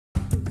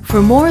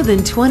For more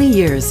than 20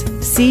 years,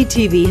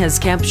 CTV has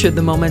captured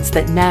the moments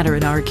that matter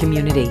in our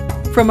community.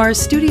 From our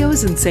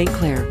studios in St.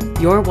 Clair,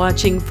 you're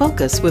watching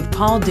Focus with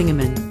Paul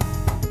Dingeman.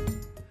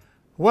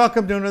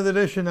 Welcome to another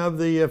edition of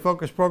the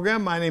Focus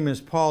program. My name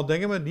is Paul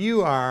Dingeman.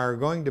 You are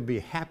going to be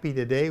happy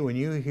today when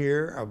you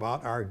hear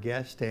about our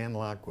guest, Dan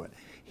Lockwood.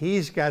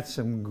 He's got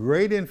some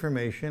great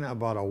information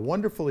about a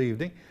wonderful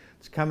evening.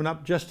 It's coming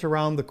up just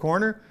around the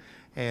corner,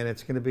 and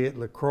it's going to be at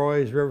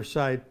LaCroix's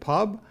Riverside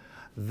Pub.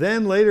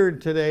 Then later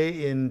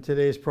today in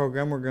today's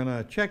program, we're going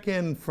to check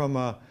in from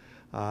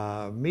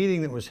a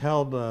meeting that was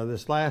held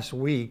this last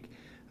week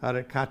out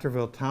at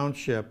Cotterville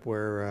Township,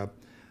 where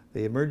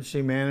the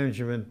emergency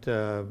management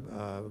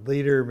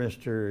leader,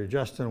 Mr.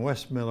 Justin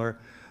Westmiller,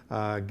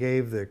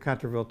 gave the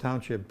Cotterville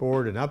Township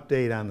Board an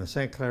update on the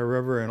St. Clair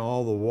River and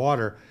all the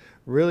water.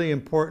 Really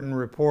important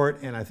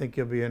report, and I think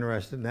you'll be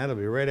interested, and that'll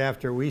be right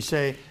after we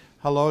say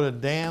hello to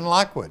Dan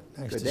Lockwood.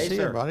 Nice to see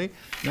you, buddy.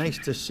 Nice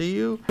to see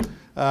you.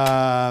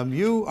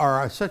 You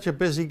are such a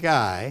busy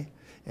guy,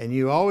 and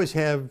you always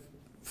have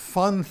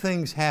fun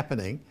things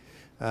happening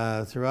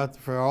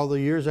for all the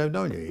years I've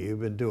known you. You've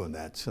been doing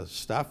that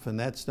stuff, and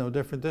that's no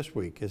different this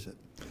week, is it?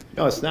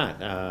 No, it's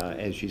not.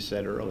 As you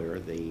said earlier,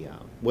 the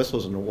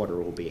Whistles in the Water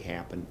will be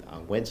happening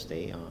on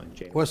Wednesday on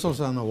January.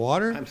 Whistles on the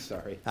Water? I'm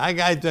sorry. I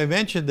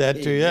mentioned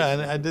that to you,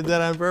 and I did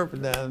that on purpose.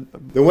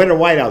 The Winter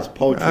Whiteouts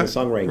Poetry and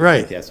Songwriting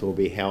right. Contest will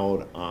be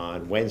held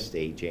on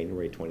Wednesday,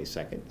 January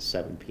 22nd,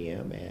 7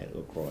 p.m. at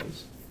LaCroix.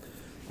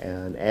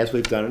 And as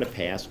we've done in the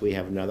past, we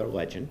have another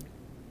legend,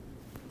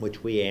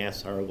 which we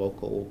ask our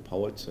local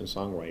poets and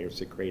songwriters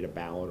to create a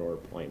ballad or a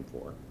poem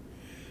for.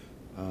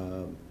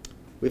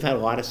 We've had a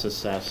lot of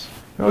success.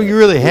 Oh, you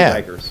really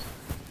have. Bootleggers.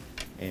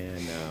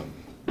 And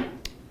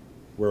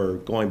we're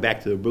going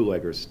back to the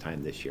bootleggers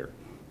time this year.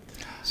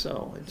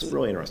 So it's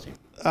really interesting.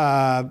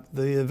 The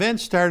event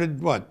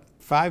started, what,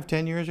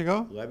 5-10 years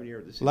ago? 11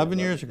 years. 11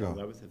 years ago.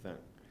 11th event.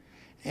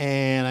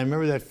 And I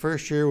remember that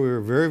first year we were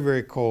very,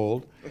 very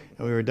cold,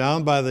 and we were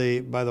down by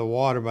the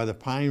water, by the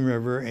Pine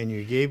River, and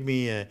you gave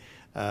me a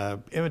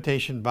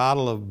imitation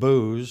bottle of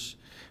booze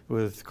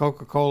with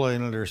Coca-Cola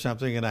in it or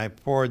something, and I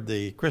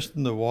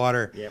christened the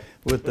water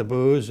with the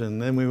booze,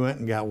 and then we went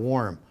and got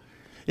warm.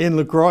 In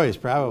LaCroix,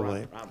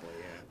 probably. Probably,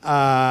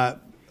 yeah.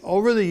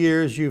 Over the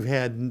years, you've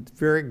had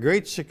very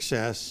great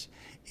success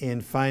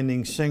in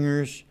finding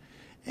singers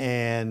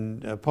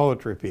and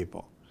poetry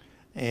people.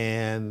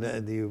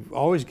 And you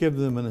always give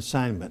them an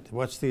assignment.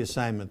 What's the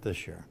assignment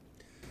this year?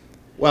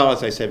 Well,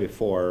 as I said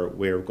before,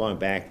 we're going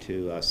back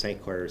to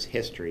St. Clair's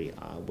history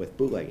with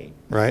bootlegging.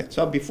 Right.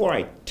 So before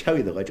I tell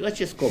you the legend, let's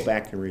just go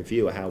back and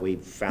review how we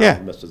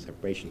found most of this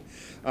information.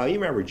 You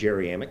remember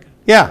Jerry Amick?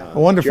 Yeah, a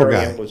wonderful guy.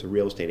 Jerry Amick was a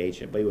real estate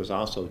agent, but he was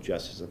also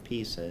justice of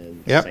peace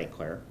in St.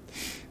 Clair.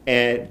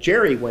 And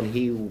Jerry, when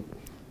he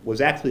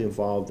was actually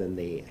involved in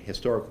the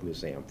Historical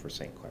Museum for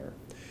St. Clair,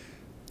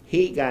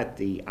 he got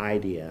the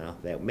idea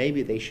that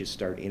maybe they should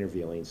start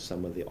interviewing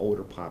some of the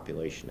older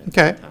population at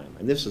that time.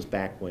 And this was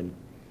back when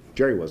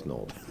Jerry wasn't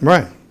old.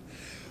 Right.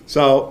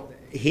 So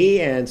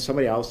he and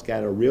somebody else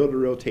got a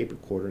reel-to-reel tape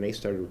recorder, and they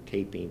started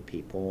taping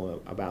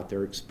people about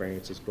their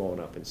experiences growing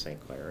up in St.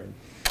 Clair. And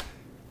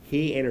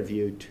he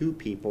interviewed two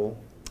people,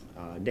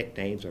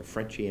 nicknames are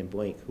Frenchie and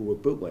Blink, who were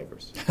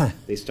bootleggers.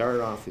 They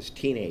started off as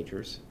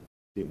teenagers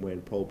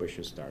when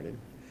Prohibition started,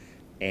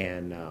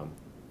 and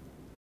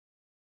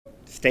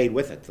stayed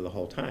with it for the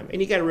whole time.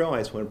 And you got to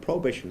realize when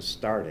Prohibition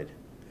started,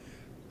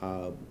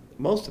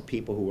 most of the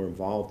people who were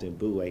involved in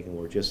bootlegging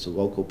were just the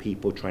local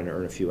people trying to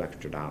earn a few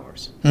extra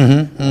dollars.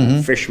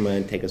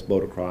 Fishermen take his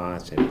boat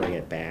across and bring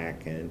it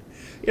back, and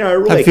it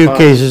really a few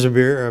cases of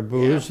beer or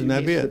booze, and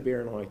that'd be it. Of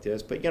beer and like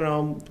this, but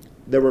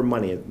there were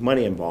money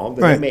involved,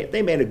 and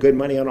they made a good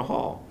money on a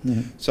haul.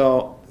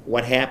 So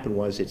what happened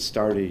was it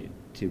started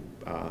to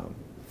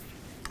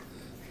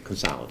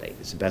consolidate.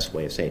 It's the best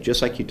way of saying it.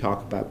 Just like you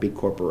talk about big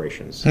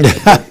corporations.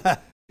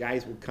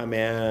 Guys would come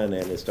in, and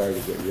it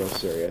started to get real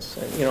serious.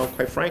 And,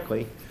 quite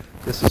frankly,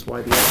 this is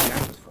why the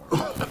FBI was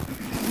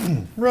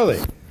formed. Really?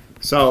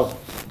 So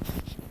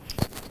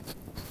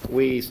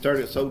we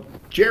started. So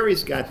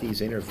Jerry's got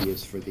these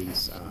interviews for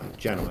these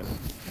gentlemen.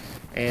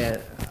 And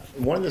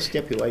one of the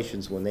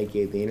stipulations when they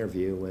gave the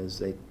interview was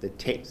that the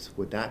tapes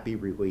would not be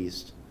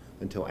released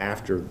until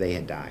after they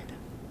had died.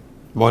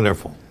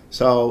 Wonderful.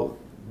 So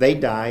they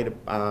died,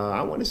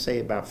 I want to say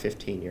about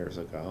 15 years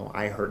ago.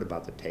 I heard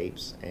about the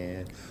tapes,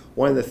 and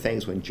one of the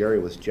things when Jerry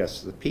was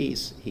Justice of the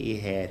Peace, he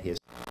had his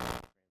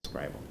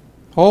transcribe them.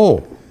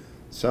 Oh.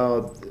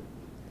 So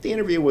the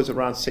interview was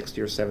around 60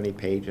 or 70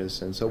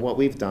 pages, and so what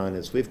we've done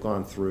is we've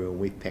gone through and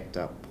we've picked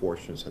up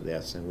portions of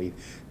this, and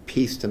we've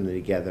pieced them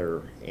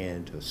together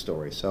into a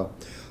story. So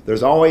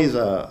there's always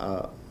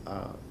a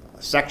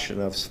section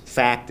of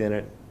fact in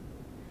it,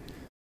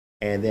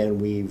 and then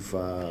we've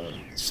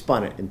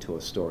spun it into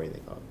a story.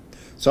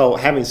 So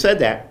having said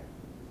that,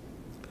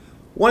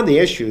 one of the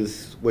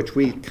issues which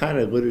we kind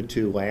of alluded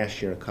to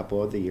last year and a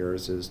couple of the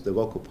years is the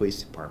local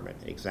police department.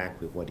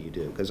 Exactly what do you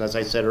do? Because as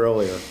I said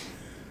earlier,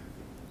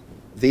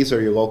 these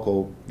are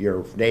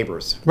your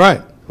neighbors.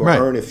 Right. who Right.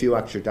 earn a few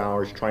extra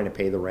dollars trying to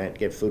pay the rent,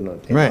 get food on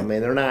the table. Right. I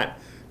mean, they're not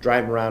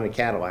driving around in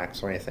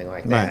Cadillacs or anything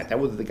like that. Right. That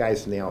was the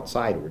guys from the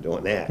outside who were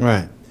doing that.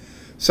 Right.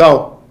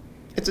 So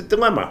it's a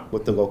dilemma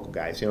with the local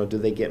guys. You know, do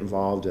they get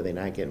involved? Do they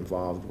not get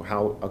involved?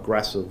 How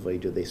aggressively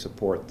do they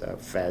support the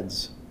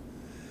feds?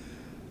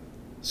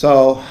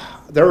 So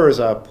there was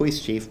a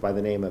police chief by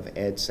the name of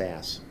Ed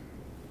Sass.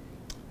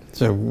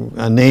 It's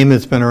a name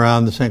that's been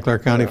around the St. Clair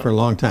County for a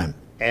long time.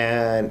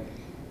 And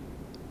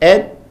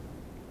Ed,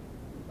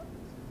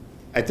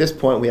 at this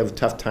point, we have a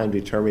tough time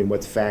determining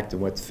what's fact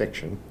and what's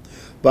fiction.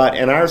 But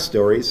in our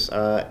stories,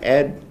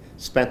 Ed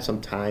spent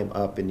some time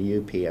up in the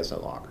UP as a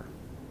logger.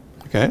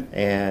 Okay.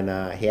 And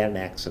he had an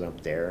accident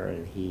up there,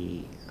 and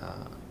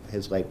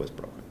his leg was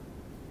broken.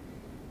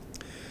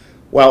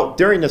 Well,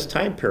 during this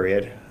time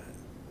period,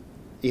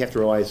 you have to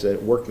realize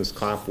that workman's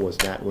comp was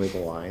not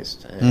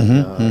legalized.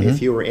 And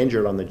if you were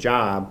injured on the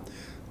job,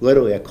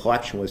 literally a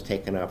collection was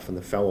taken up from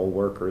the fellow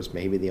workers.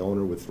 Maybe the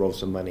owner would throw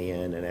some money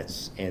in,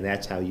 and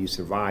that's how you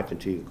survived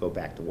until you could go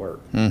back to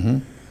work.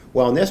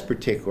 Well, in this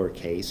particular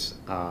case,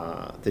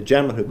 the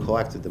gentleman who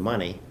collected the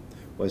money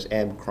was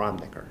Ed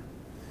Kromnicker.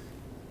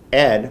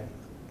 Ed,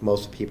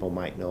 most people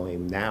might know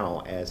him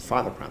now as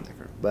Father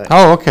Kromnicker. But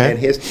in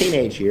his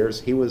teenage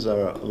years, he was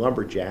a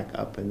lumberjack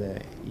up in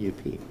the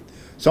UP.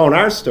 So in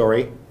our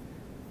story,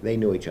 they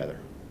knew each other.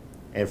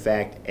 In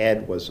fact,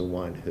 Ed was the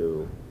one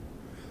who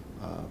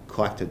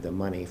collected the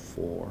money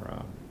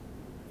for...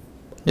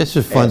 This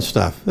is fun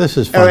stuff. This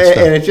is fun stuff.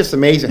 And it's just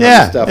amazing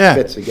how this stuff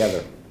fits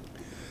together.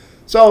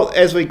 So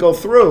as we go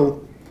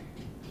through,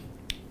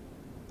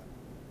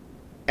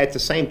 at the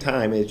same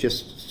time, it's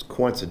just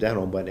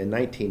coincidental, but in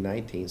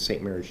 1919,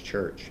 St. Mary's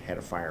Church had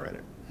a fire in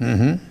it.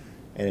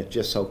 And it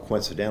just so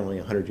coincidentally,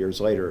 100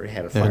 years later, it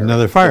had a fire.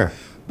 Another fire.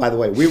 By the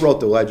way, we wrote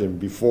the legend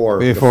before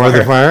the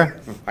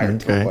fire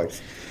took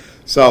place.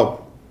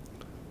 So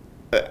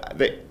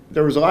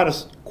there was a lot of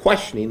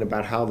questioning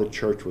about how the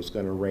church was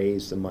going to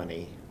raise the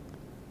money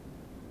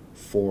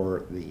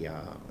for the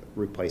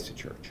replace the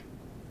church.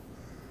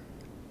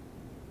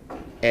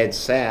 Ed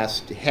Sass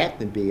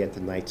happened to be at the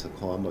Knights of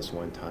Columbus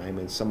one time,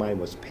 and somebody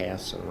was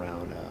passing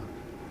around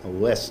a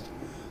list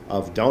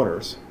of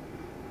donors.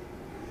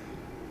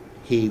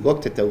 He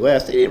looked at the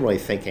list. He didn't really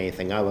think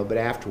anything of it, but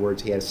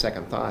afterwards he had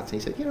second thoughts.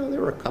 And he said, you know, there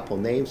were a couple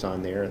names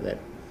on there that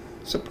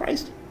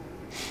surprised him.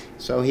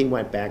 So he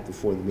went back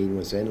before the meeting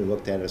was in and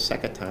looked at it a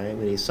second time,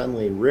 and he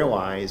suddenly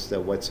realized that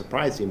what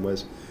surprised him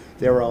was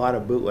there were a lot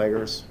of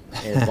bootleggers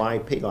and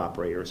blind pig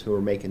operators who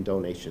were making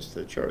donations to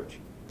the church.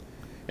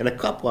 And a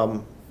couple of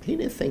them, he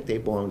didn't think they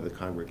belonged to the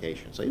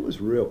congregation. So he was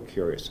real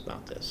curious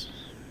about this.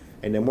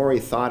 And the more he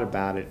thought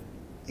about it,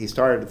 he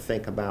started to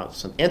think about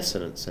some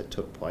incidents that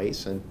took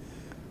place, and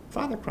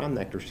Father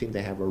Kromnicker seemed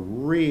to have a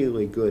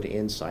really good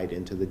insight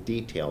into the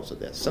details of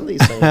this. Some of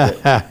these things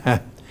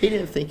that he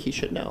didn't think he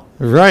should know.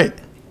 Right.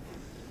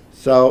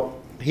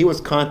 So he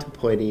was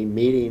contemplating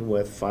meeting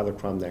with Father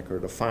Kromnicker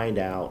to find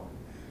out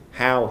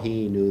how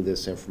he knew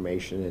this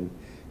information, and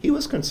he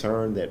was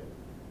concerned that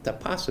the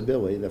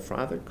possibility that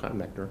Father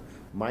Kromnicker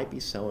might be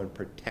selling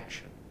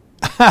protection.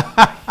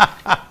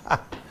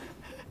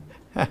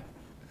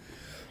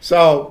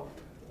 So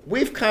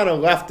we've kind of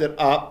left it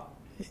up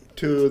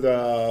to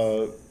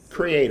the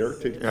creator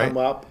to come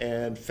up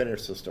and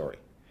finish the story.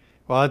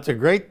 Well, it's a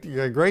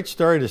great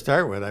story to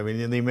start with. I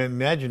mean, the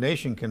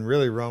imagination can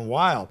really run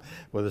wild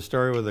with a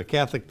story with a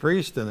Catholic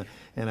priest and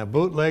a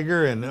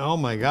bootlegger, and oh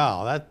my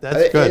God,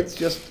 that's good. It's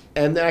just,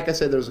 and like I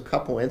said, there's a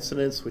couple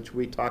incidents which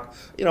we talk.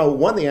 You know,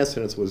 one of the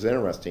incidents was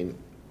interesting.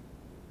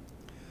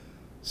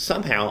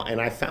 Somehow,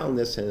 and I found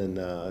this in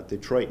a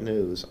Detroit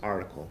News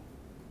article,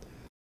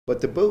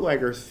 but the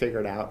bootleggers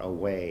figured out a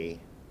way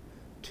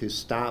to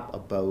stop a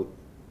boat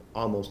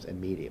almost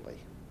immediately.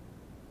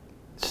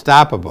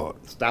 Stop a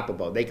boat. Stop a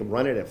boat. They can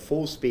run it at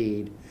full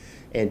speed,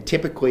 and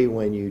typically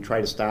when you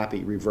try to stop it,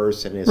 you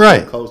reverse it, and it's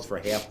on the coast for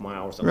a half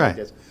mile or something like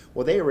this.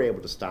 Well, they were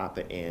able to stop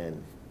it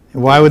in.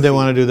 Why would they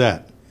want to do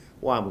that?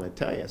 Well, I'm going to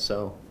tell you.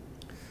 So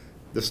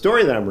the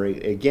story that I'm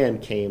reading,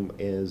 again,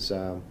 is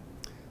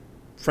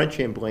French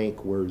and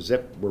Blink were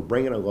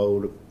bringing a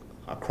load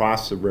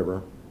across the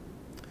river,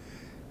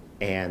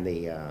 and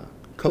the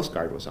Coast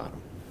Guard was on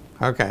them.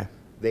 Okay.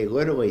 They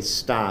literally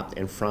stopped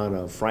in front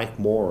of Frank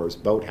Moore's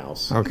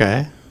boathouse.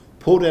 Okay.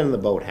 Pulled into the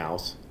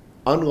boathouse,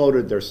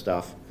 unloaded their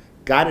stuff,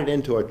 got it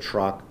into a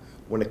truck.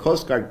 When the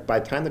Coast Guard, by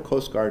the time the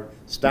Coast Guard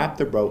stopped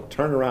the boat,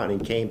 turned around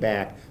and came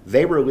back,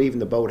 they were leaving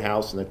the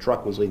boathouse and the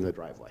truck was leaving the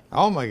driveway.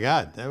 Oh my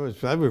God, they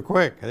were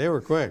quick. They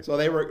were quick. So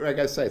they were, like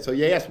I said, so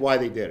you asked why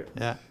they did it.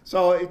 Yeah.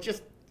 So it's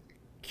just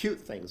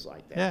cute things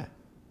like that. Yeah.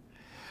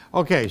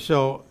 Okay,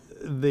 so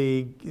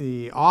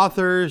the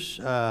authors,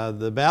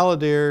 the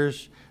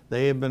balladeers,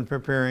 they have been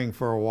preparing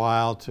for a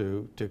while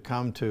to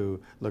come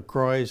to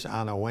LaCroix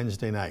on a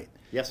Wednesday night.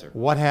 Yes, sir.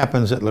 What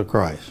happens at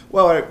LaCroix?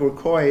 Well, at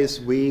LaCroix,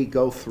 we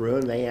go through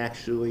and they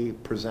actually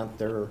present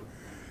their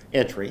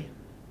entry.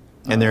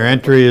 And their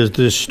entry is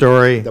this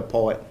story? The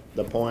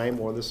poem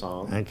or the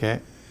song.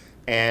 Okay.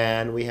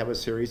 And we have a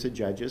series of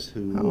judges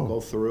who will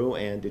go through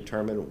and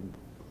determine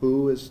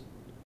who is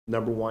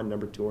number 1,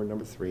 number 2, or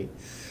number 3.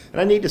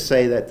 And I need to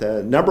say that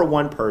the number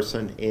 1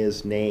 person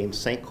is named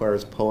St.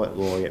 Clair's Poet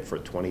Laureate for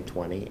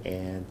 2020,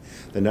 and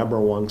the number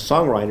 1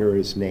 songwriter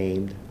is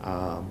named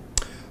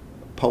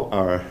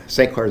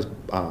St. Clair's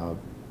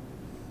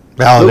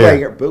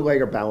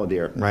bootlegger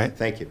balladeer. Right.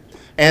 Thank you.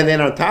 And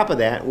then on top of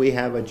that, we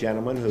have a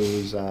gentleman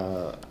who's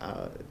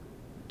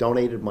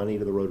donated money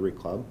to the Rotary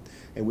Club,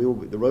 and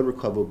the Rotary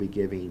Club will be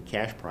giving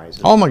cash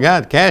prizes. Oh my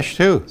God, cash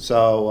too.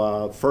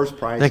 So first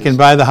prize. They can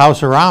buy the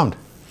house around.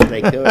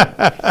 They could.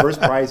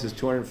 First prize is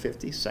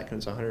 $250, second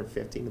is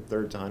 $150, and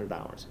third's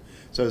 $100.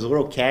 So there's a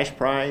little cash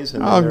prize.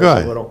 And oh, there's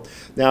good. A little,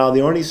 now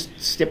the only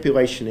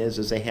stipulation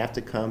is they have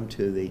to come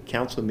to the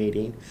council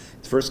meeting,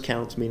 the first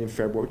council meeting in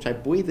February, which I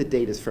believe the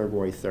date is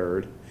February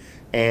 3rd,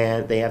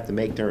 and they have to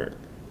make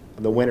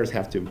the winners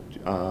have to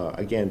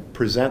again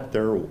present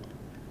their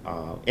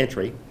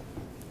entry,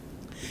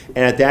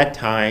 and at that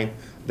time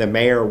the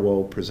mayor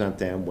will present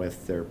them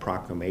with their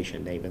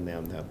proclamation naming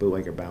them the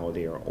bootlegger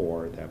balladeer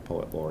or the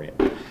poet laureate.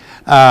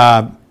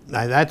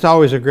 That's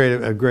always a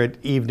great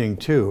evening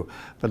too.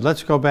 But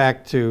let's go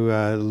back to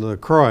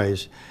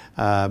LaCroix.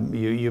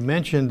 You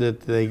mentioned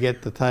that they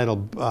get the title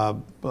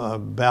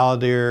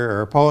balladeer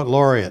or poet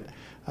laureate.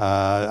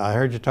 I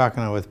heard you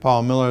talking with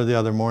Paul Miller the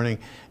other morning,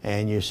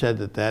 and you said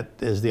that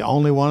is the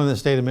only one in the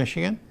state of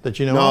Michigan that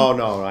you know of?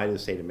 No, I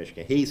didn't say to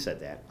Michigan. He said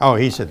that. Oh,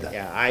 he said that.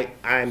 Yeah,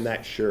 I'm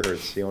not sure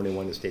it's the only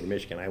one in the state of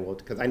Michigan. I will,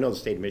 because I know the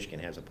state of Michigan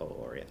has a poet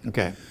laureate.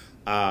 Okay.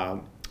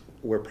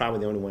 We're probably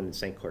the only one in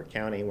St. Clair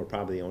County, and we're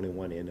probably the only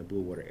one in the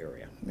Blue Water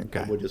area.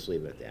 Okay. We'll just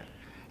leave it at that.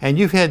 And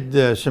you've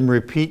had some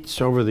repeats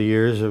over the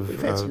years of.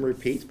 We've had some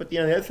repeats, but the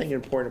other thing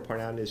important to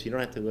point out is you don't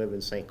have to live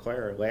in St.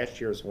 Clair.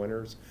 Last year's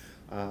winners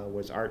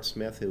was Art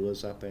Smith, who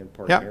lives up in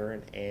Port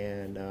Huron,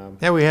 and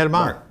yeah, we had him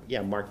on.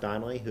 Mark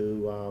Donnelly,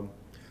 who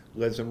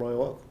lives in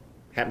Royal Oak,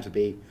 happens to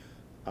be,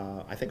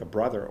 I think, a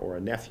brother or a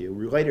nephew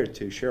related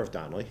to Sheriff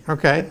Donnelly.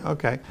 Okay,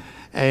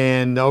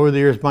 and over the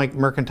years, Mike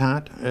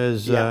Mercantant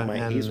is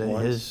he's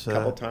won a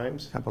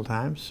couple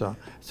times. So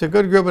it's a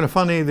good group and a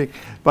fun evening.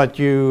 But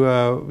you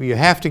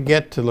have to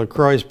get to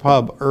LaCroix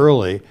Pub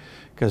early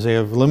because they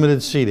have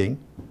limited seating,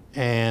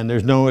 and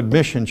there's no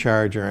admission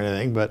charge or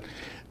anything. But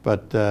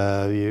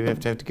you have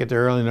to get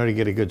there early in order to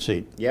get a good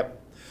seat. Yep.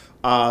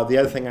 The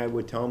other thing I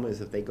would tell them is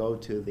if they go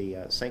to the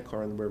St.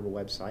 Clair on the River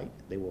website,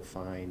 they will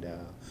find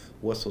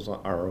whistles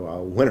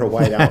or Winter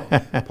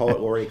Whiteout Poet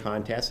Laureate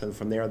contest, and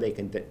from there they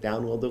can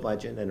download the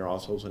legend, and there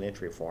also is an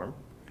entry form.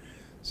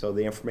 So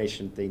the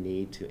information they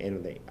need to enter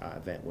the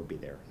event will be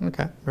there.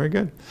 Okay, very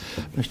good.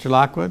 Mr.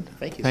 Lockwood,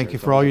 thank you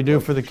for all you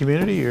do for the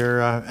community. You're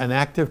an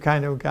active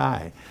kind of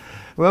guy.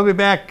 We'll be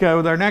back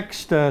with our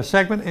next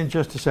segment in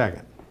just a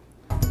second.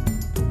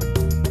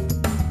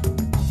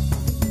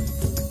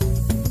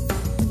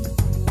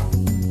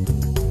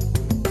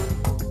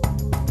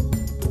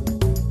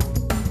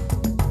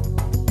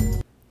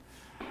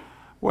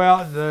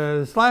 Well,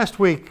 this last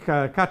week,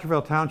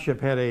 Cotterville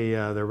Township had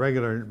their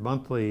regular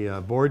monthly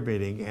board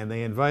meeting, and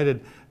they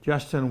invited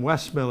Justin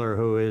Westmiller,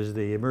 who is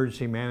the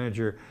Emergency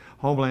Manager,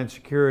 Homeland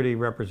Security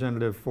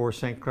Representative for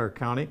St. Clair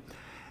County.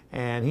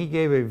 And he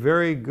gave a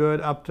very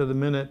good,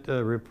 up-to-the-minute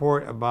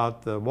report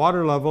about the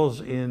water levels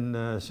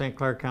in St.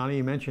 Clair County.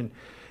 He mentioned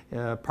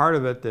part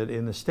of it, that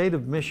in the state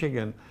of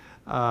Michigan,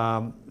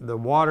 the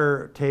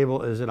water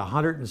table is at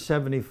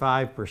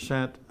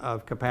 175%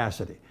 of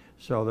capacity.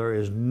 So there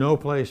is no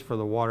place for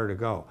the water to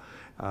go.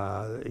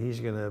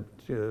 He's going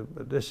to,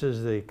 this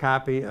is the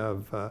copy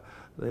of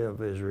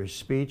his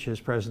speech, his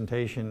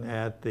presentation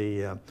at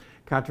the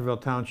Cotterville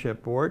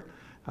Township Board.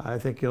 I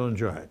think you'll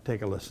enjoy it.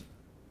 Take a listen.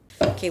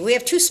 Okay, we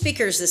have two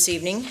speakers this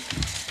evening.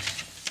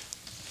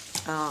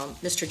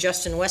 Mr.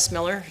 Justin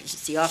Westmiller,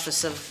 he's the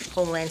Office of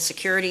Homeland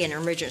Security and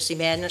Emergency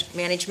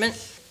Management.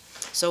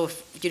 So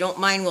if you don't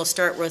mind, we'll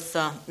start with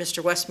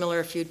Mr. Westmiller,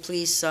 if you'd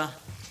please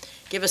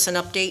give us an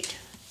update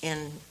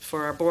and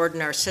for our board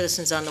and our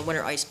citizens on the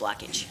winter ice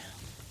blockage.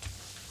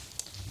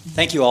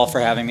 Thank you all for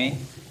having me.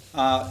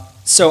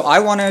 So I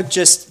want to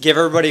just give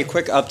everybody a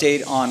quick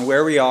update on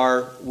where we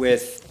are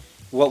with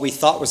what we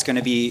thought was going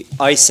to be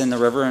ice in the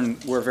river,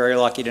 and we're very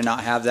lucky to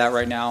not have that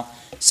right now.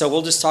 So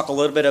we'll just talk a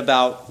little bit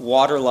about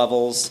water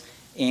levels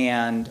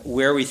and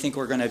where we think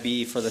we're going to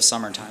be for the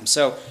summertime.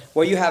 So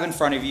what you have in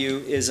front of you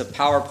is a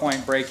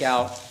PowerPoint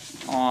breakout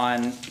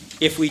on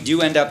if we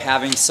do end up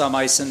having some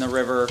ice in the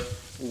river,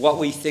 what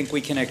we think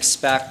we can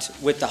expect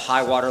with the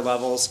high water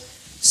levels.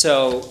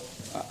 So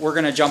we're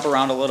going to jump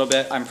around a little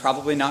bit. I'm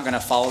probably not going to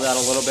follow that a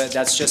little bit.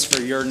 That's just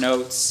for your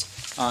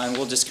notes, and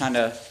we'll just kind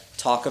of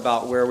talk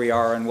about where we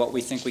are and what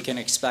we think we can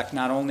expect,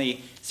 not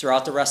only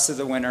throughout the rest of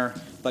the winter,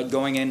 but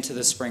going into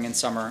the spring and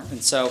summer.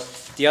 And so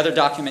the other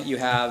document you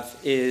have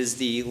is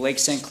the Lake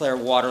St. Clair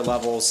water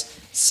levels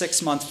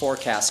 6-month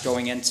forecast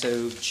going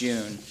into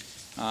June.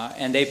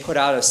 And they put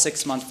out a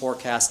 6-month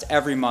forecast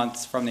every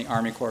month from the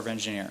Army Corps of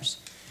Engineers.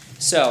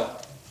 So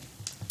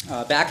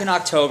back in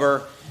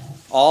October,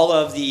 all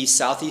of the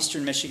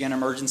Southeastern Michigan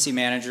emergency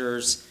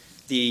managers,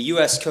 the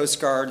U.S. Coast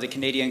Guard, the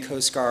Canadian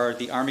Coast Guard,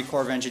 the Army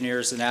Corps of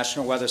Engineers, the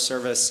National Weather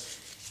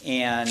Service,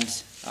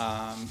 and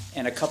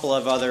and a couple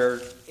of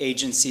other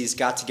agencies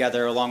got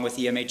together along with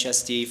the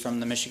MHSD from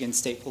the Michigan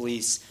State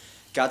Police,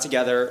 got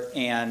together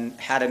and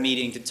had a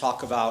meeting to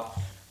talk about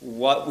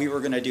what we were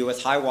going to do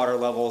with high water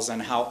levels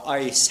and how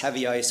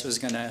heavy ice was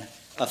going to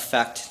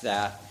affect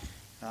that.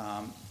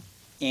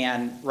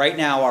 And right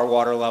now our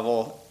water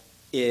level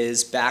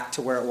is back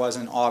to where it was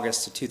in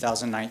August of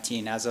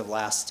 2019 as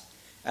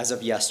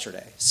of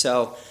yesterday.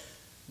 So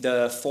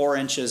the 4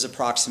 inches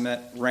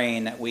approximate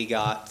rain that we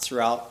got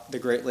throughout the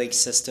Great Lakes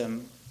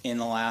system in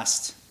the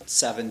last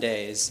 7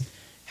 days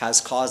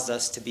has caused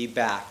us to be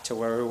back to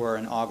where we were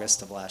in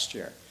August of last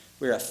year.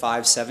 We were at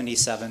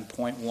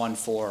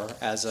 577.14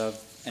 as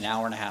of an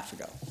hour and a half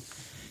ago.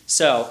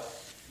 So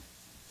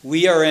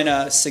we are in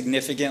a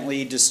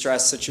significantly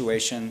distressed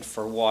situation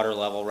for water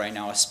level right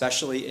now,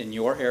 especially in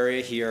your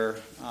area here,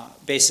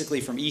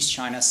 basically from East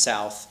China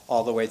south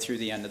all the way through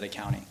the end of the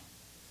county.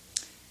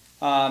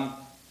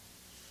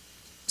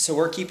 So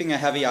we're keeping a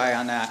heavy eye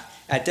on that.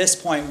 At this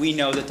point, we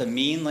know that the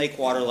mean lake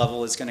water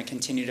level is going to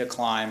continue to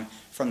climb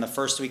from the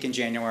first week in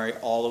January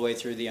all the way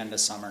through the end of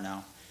summer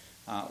now.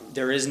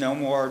 There is no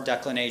more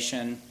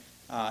declination,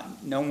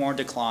 no more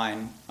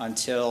decline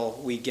until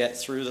we get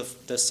through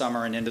the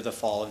summer and into the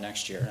fall of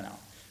next year. Now,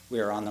 we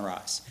are on the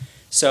rise.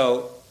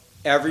 So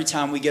every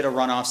time we get a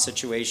runoff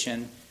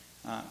situation,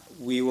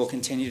 we will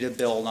continue to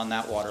build on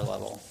that water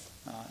level.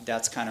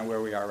 That's kind of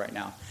where we are right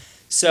now.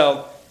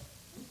 So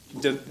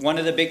one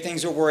of the big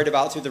things we're worried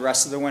about through the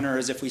rest of the winter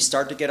is if we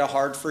start to get a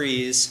hard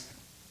freeze,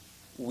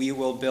 we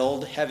will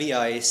build heavy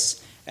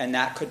ice, and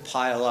that could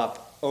pile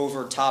up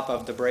over top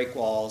of the break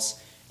walls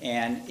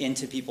and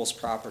into people's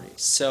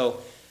properties.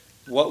 So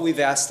what we've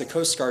asked the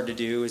Coast Guard to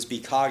do is be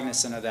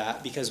cognizant of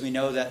that, because we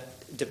know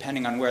that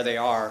depending on where they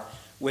are,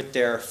 with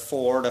their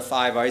 4 to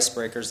 5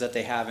 icebreakers that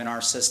they have in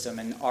our system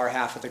in our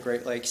half of the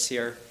Great Lakes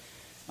here,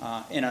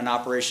 in an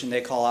operation they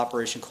call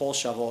Operation Coal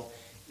Shovel,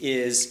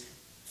 is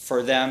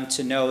for them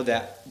to know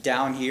that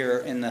down here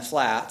in the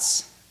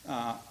flats,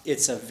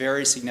 it's a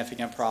very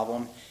significant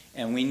problem,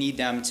 and we need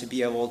them to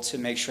be able to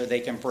make sure they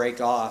can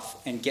break off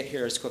and get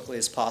here as quickly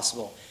as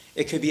possible.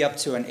 It could be up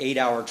to an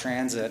 8-hour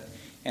transit,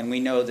 and we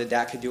know that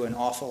that could do an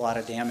awful lot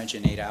of damage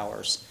in 8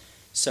 hours.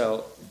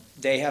 So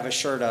they have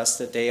assured us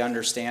that they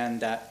understand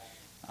that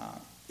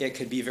it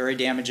could be very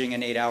damaging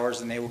in 8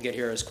 hours, and they will get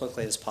here as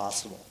quickly as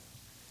possible.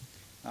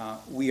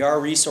 We are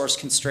resource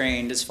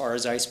constrained as far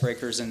as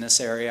icebreakers in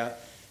this area.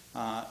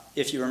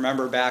 If you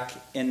remember back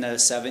in the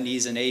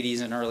 70s and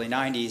 80s and early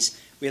 90s,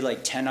 we had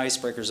like 10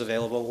 icebreakers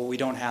available. Well, we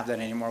don't have that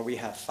anymore. We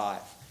have 5.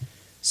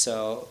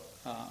 So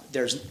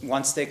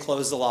once they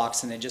close the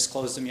locks, and they just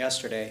closed them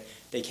yesterday,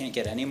 they can't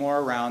get any more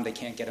around. They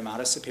can't get them out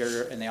of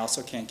Superior, and they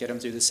also can't get them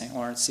through the St.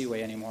 Lawrence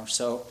Seaway anymore.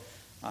 So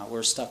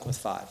we're stuck with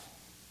 5.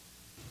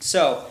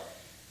 So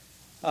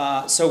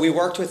we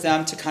worked with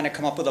them to kind of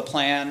come up with a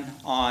plan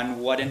on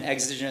what an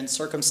exigent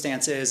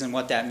circumstance is and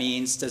what that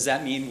means. Does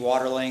that mean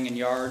water laying in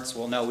yards?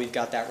 Well, no, we've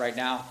got that right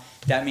now.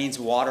 That means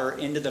water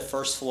into the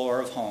first floor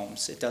of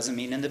homes. It doesn't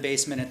mean in the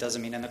basement. It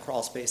doesn't mean in the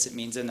crawl space. It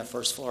means in the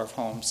first floor of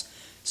homes.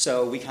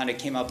 So we kind of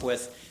came up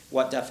with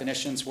what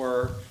definitions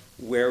were,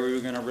 where we were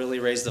going to really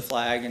raise the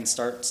flag and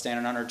start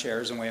standing on our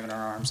chairs and waving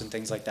our arms and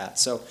things like that.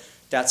 So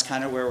that's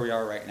kind of where we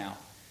are right now.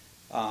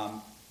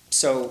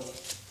 So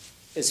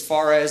as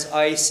far as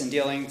ice and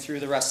dealing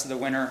through the rest of the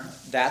winter,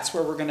 that's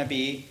where we're going to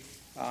be.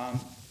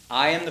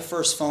 I am the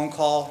first phone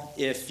call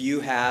if you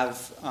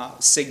have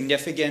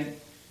significant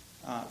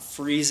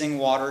freezing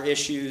water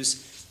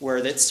issues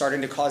where that's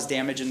starting to cause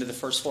damage into the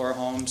first floor of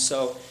homes.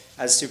 So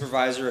as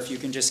supervisor, if you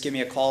can just give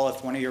me a call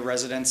if one of your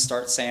residents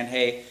starts saying,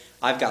 hey,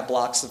 I've got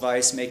blocks of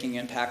ice making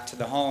impact to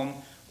the home,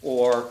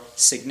 or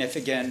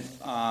significant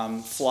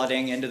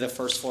flooding into the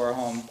first floor of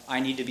home, I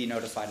need to be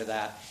notified of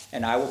that.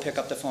 And I will pick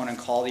up the phone and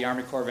call the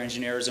Army Corps of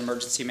Engineers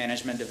Emergency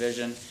Management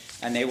Division,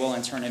 and they will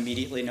in turn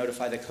immediately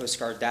notify the Coast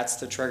Guard. That's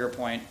the trigger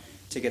point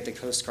to get the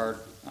Coast Guard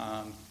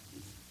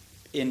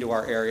into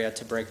our area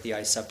to break the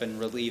ice up and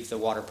relieve the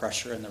water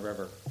pressure in the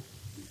river.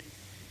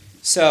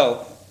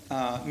 So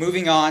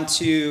moving on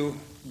to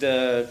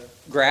the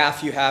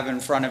graph you have in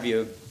front of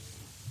you.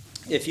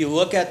 If you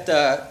look at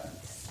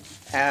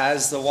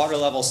as the water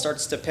level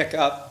starts to pick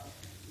up,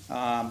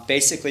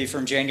 basically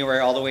from January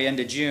all the way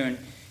into June,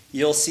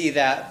 you'll see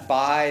that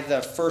by the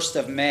 1st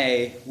of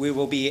May, we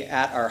will be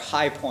at our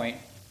high point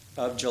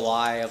of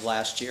July of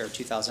last year,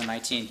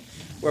 2019,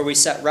 where we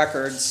set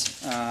records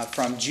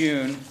from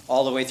June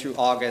all the way through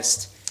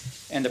August,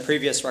 and the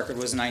previous record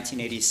was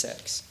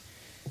 1986.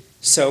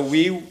 So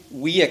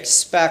we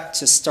expect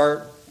to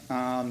start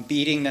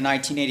beating the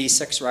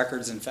 1986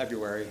 records in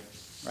February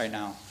right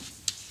now.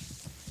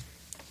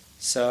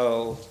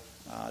 So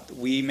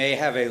we may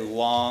have a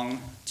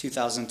long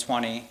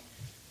 2020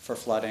 for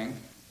flooding,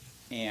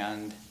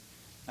 and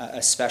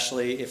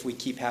especially if we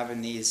keep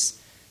having these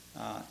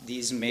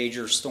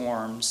major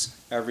storms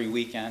every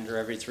weekend or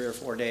every 3 or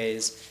 4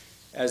 days,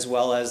 as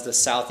well as the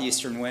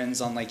southeastern winds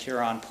on Lake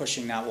Huron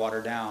pushing that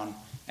water down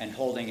and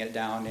holding it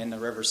down in the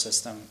river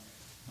system.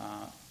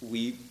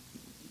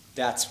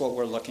 That's what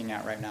we're looking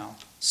at right now.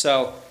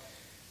 So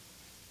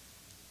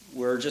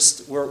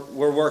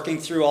we're working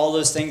through all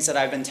those things that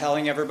I've been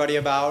telling everybody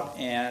about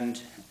and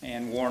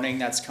warning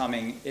that's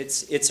coming.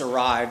 It's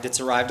arrived. It's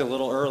arrived a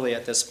little early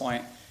at this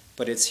point,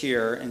 but it's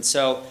here. And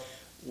so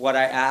what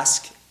I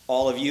ask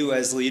all of you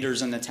as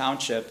leaders in the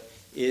township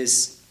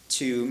is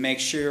to make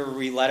sure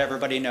we let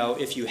everybody know,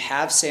 if you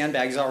have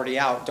sandbags already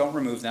out, don't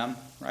remove them,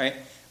 right?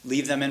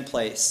 Leave them in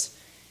place.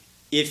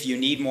 If you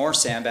need more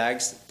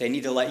sandbags, they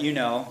need to let you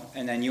know,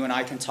 and then you and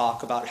I can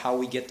talk about how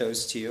we get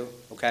those to you,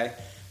 okay?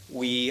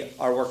 We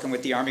are working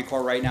with the Army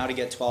Corps right now to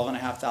get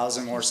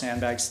 12,500 more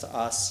sandbags to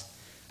us.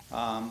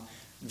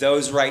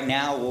 Those right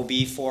now will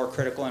be for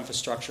critical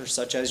infrastructure,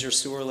 such as your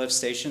sewer lift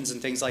stations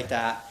and things like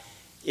that.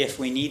 If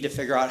we need to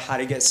figure out how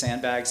to get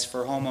sandbags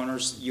for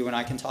homeowners, you and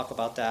I can talk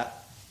about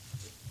that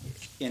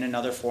in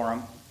another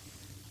forum.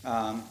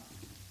 And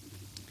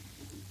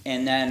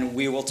then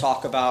we will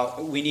talk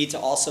about, we need to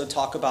also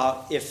talk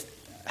about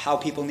how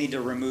people need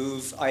to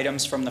remove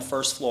items from the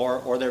first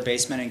floor or their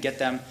basement and get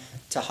them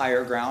to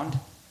higher ground.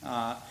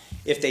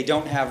 If they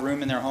don't have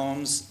room in their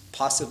homes,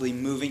 possibly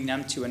moving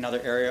them to another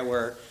area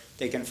where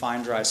they can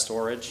find dry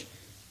storage,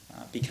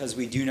 because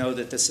we do know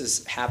that this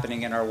is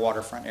happening in our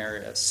waterfront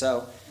areas.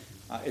 So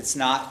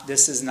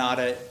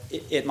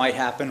it might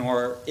happen,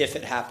 or if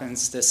it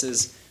happens, this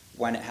is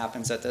when it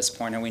happens at this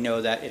point. And we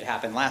know that it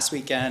happened last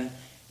weekend,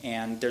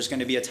 and there's going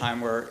to be a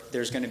time where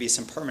there's going to be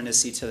some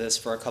permanency to this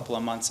for a couple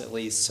of months at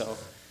least. So,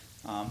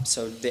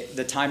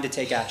 the time to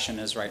take action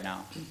is right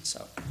now.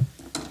 So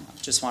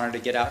just wanted to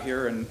get out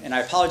here, and I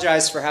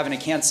apologize for having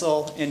to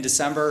cancel in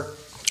December.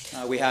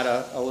 We had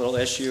a little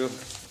issue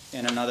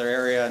in another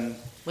area and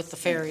With the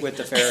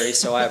ferry.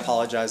 So I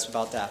apologize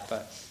about that.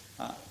 But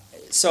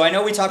so I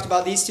know we talked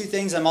about these two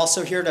things. I'm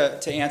also here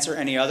to answer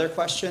any other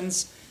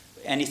questions,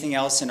 anything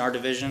else in our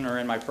division or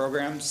in my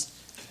programs.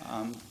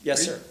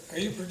 Yes, sir. Are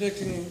you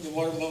predicting the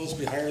water levels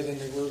be higher than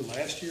they were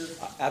last year?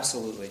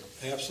 Absolutely.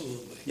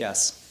 Absolutely.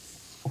 Yes.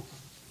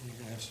 You're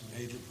going to have some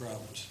major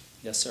problems.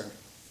 Yes, sir.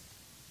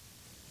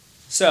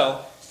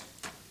 So,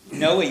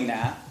 knowing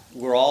that,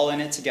 we're all in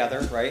it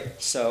together, right?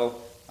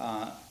 So,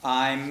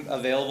 I'm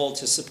available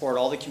to support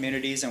all the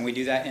communities, and we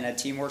do that in a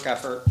teamwork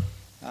effort.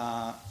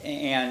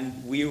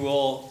 And we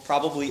will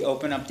probably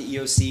open up the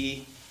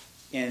EOC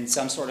in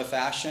some sort of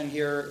fashion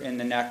here in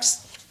the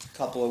next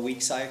couple of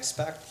weeks, I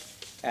expect,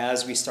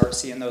 as we start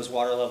seeing those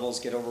water levels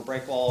get over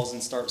break walls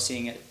and start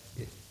seeing it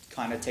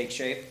kind of take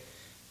shape.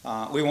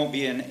 We won't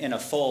be in a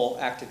full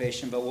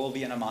activation, but we'll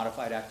be in a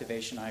modified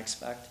activation, I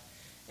expect.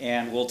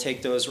 And we'll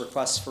take those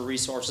requests for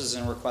resources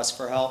and requests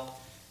for help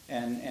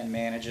and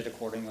manage it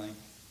accordingly.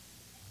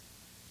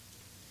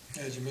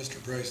 As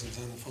Mr. Bryson's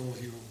on the phone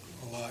with you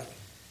a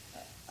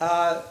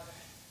lot.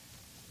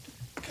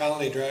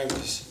 Colony Drive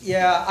was...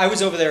 Yeah, I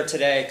was over there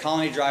today.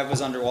 Colony Drive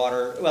was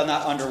underwater. Well,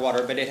 not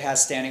underwater, but it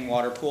has standing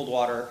water, pooled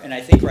water. And I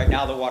think right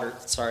now the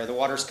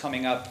water's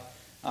coming up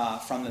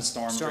from the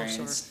storm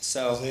drains.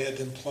 So they had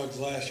them plugged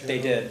last year. They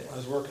did. I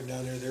was working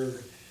down there. They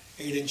were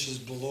 8 inches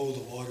below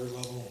the water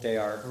level. They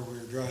are. Where we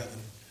were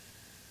driving.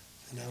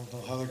 And I don't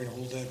know how they're going to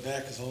hold that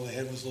back, because all they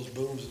had was those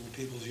booms in the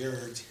people's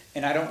yards.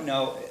 And I don't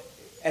know,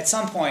 at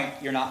some point,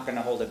 you're not going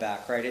to hold it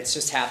back, right? It's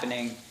just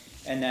happening,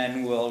 and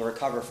then we'll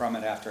recover from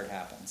it after it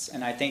happens.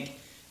 And I think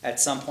at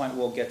some point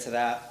we'll get to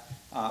that.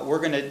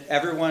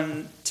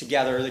 Everyone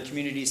together, the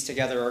communities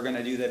together, are going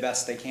to do the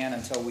best they can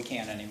until we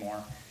can't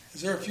anymore.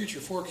 Is there a future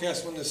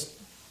forecast when this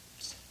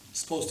is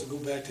supposed to go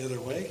back the other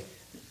way?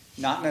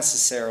 Not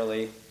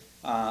necessarily.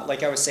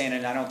 Like I was saying,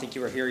 and I don't think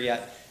you were here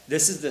yet,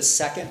 this is the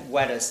second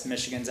wettest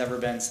Michigan's ever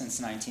been since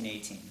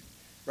 1918.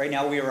 Right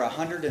now we are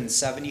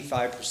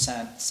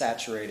 175%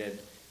 saturated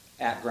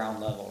at ground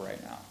level right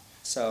now.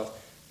 So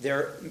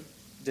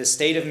the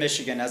state of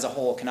Michigan as a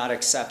whole cannot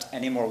accept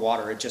any more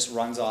water. It just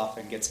runs off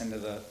and gets into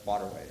the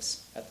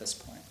waterways at this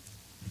point.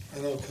 I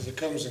know, because it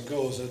comes and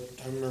goes.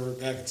 I remember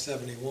back in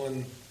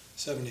 71,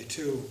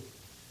 72,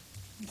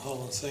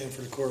 hauling sand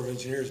for the Corps of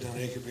Engineers down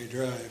Anchor Bay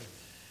Drive,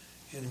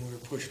 and we were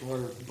pushing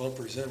water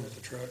bumpers in with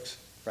the trucks.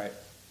 Right.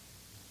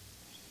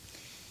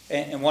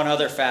 And one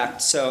other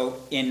fact,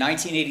 so in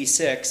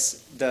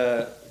 1986,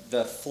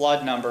 the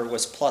flood number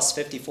was plus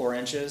 54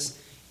 inches.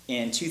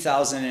 In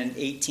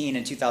 2018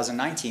 and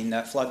 2019,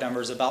 that flood number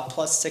is about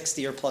plus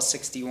 60 or plus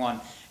 61,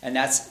 and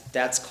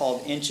that's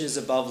called inches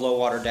above low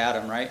water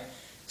datum, right?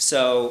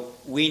 So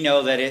we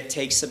know that it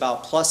takes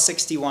about plus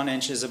 61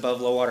 inches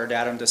above low water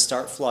datum to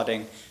start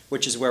flooding,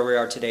 which is where we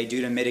are today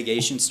due to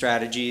mitigation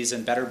strategies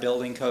and better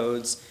building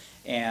codes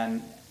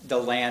and the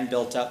land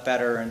built up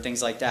better and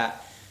things like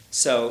that.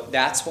 So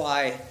that's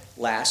why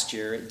last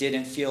year it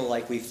didn't feel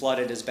like we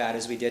flooded as bad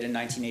as we did in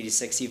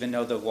 1986, even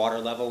though the water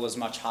level was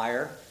much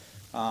higher.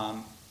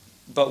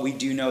 But we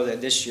do know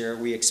that this year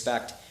we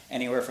expect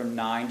anywhere from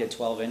 9 to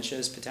 12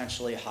 inches,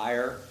 potentially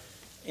higher,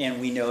 and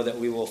we know that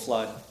we will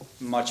flood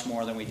much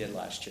more than we did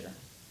last year.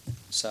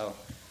 So,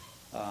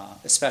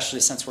 especially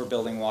since we're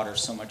building water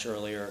so much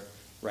earlier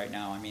right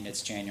now. I mean,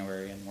 it's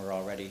January and we're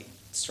already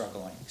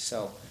struggling.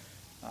 So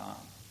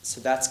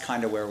that's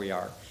kind of where we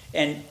are.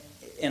 And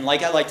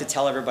like I like to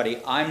tell everybody,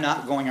 I'm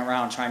not going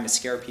around trying to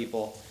scare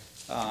people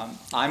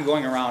I'm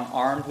going around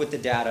armed with the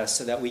data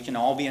so that we can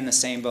all be in the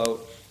same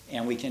boat,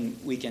 and we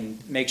can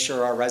make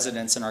sure our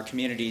residents and our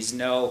communities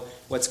know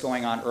what's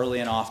going on early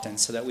and often,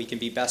 so that we can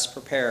be best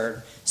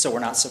prepared, so we're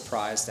not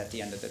surprised at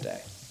the end of the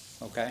day.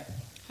 Okay?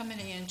 How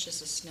many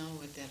inches of snow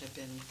would that have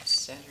been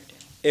Saturday?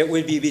 It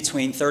would be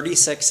between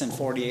 36 and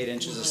 48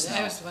 inches of snow.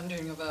 I was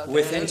wondering about that.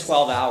 Within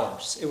 12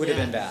 hours. It would have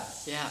Yeah. been bad.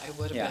 Yeah, it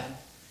would have Yeah. been.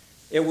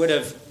 It would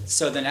have,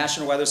 so the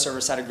National Weather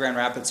Service out of Grand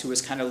Rapids, who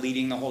was kind of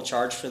leading the whole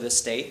charge for the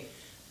state,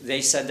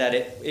 they said that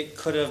it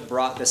could have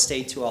brought the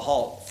state to a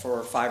halt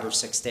for 5 or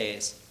 6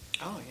 days.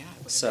 Oh, yeah,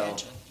 I would So,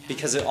 imagine. Yeah.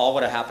 because it all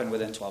would have happened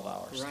within 12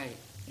 hours. Right.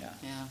 Yeah.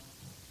 Yeah.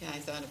 Yeah, I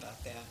thought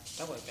about that.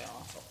 That would have been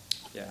awful.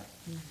 Yeah.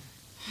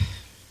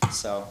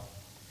 So,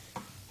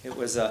 it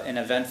was an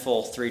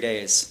eventful 3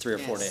 days, 3 or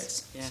 4 Yes,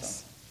 days.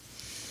 yes.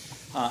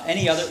 So.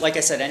 Any other, like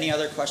I said, any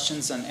other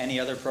questions on any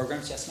other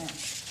programs? Yes, ma'am.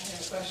 I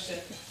have a question.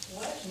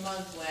 What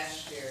month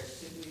last year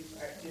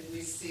did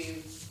we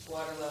see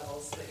water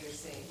levels that you're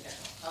seeing now?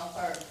 How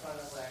far in front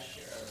of last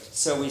year are we?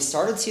 So we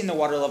started seeing the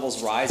water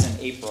levels rise in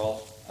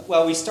April.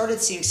 Well, we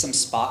started seeing some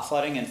spot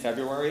flooding in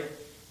February,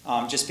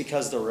 just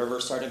because the river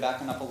started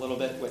backing up a little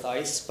bit with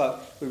ice.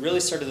 But we really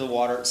started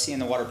seeing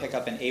the water pick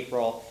up in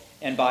April.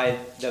 And by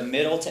the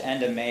middle to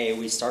end of May,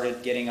 we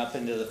started getting up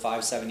into the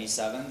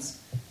 577s.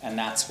 And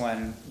that's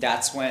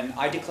when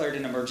I declared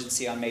an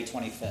emergency on May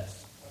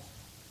 25th.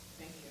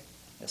 Thank you.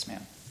 Yes,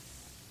 ma'am.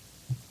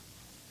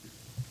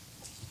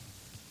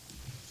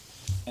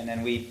 And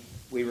then we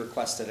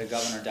requested a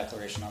governor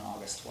declaration on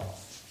August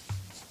 12th.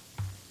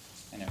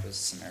 And it was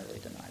summarily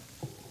denied.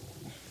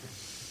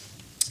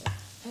 So,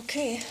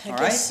 Okay, I All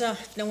guess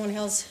no one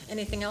has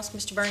anything else.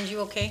 Mr. Barnes, you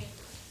okay?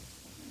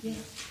 Yeah.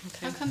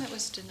 How Okay. come it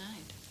was denied?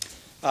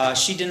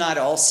 she denied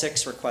all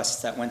 6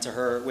 requests that went to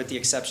her, with the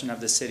exception of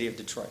the city of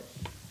Detroit.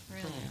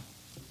 Really?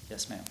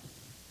 Yes, ma'am.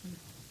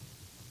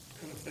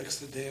 Gonna fix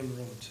the damn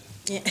roads.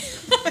 Yeah.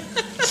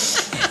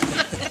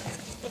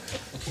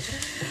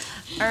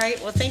 All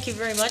right, well, thank you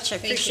very much. I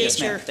Yes, appreciate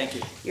ma'am. your, Thank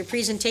you. your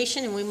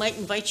presentation, and we might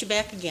invite you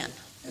back again.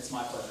 It's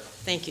my pleasure.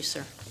 Thank you,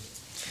 sir.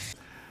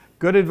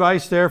 Good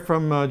advice there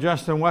from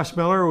Justin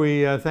Westmiller.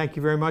 We thank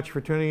you very much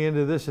for tuning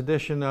into this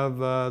edition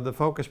of the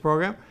Focus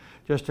program.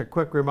 Just a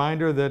quick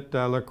reminder that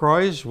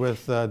LaCroix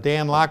with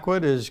Dan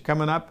Lockwood is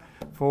coming up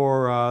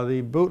for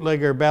the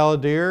Bootlegger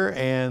Balladeer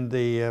and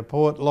the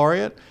Poet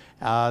Laureate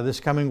this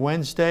coming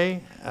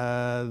Wednesday,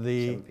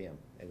 the 7 p.m.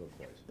 at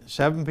LaCroix.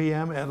 7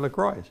 p.m. at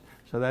LaCroix.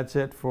 So that's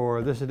it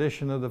for this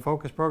edition of the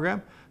Focus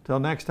program. Till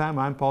next time,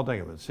 I'm Paul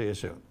Dingeman. See you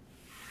soon.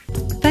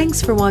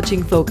 Thanks for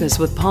watching Focus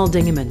with Paul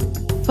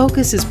Dingeman.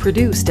 Focus is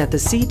produced at the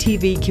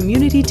CTV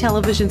Community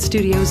Television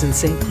Studios in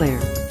St. Clair.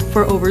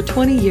 For over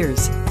 20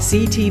 years,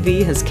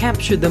 CTV has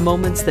captured the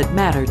moments that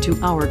matter to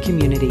our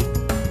community.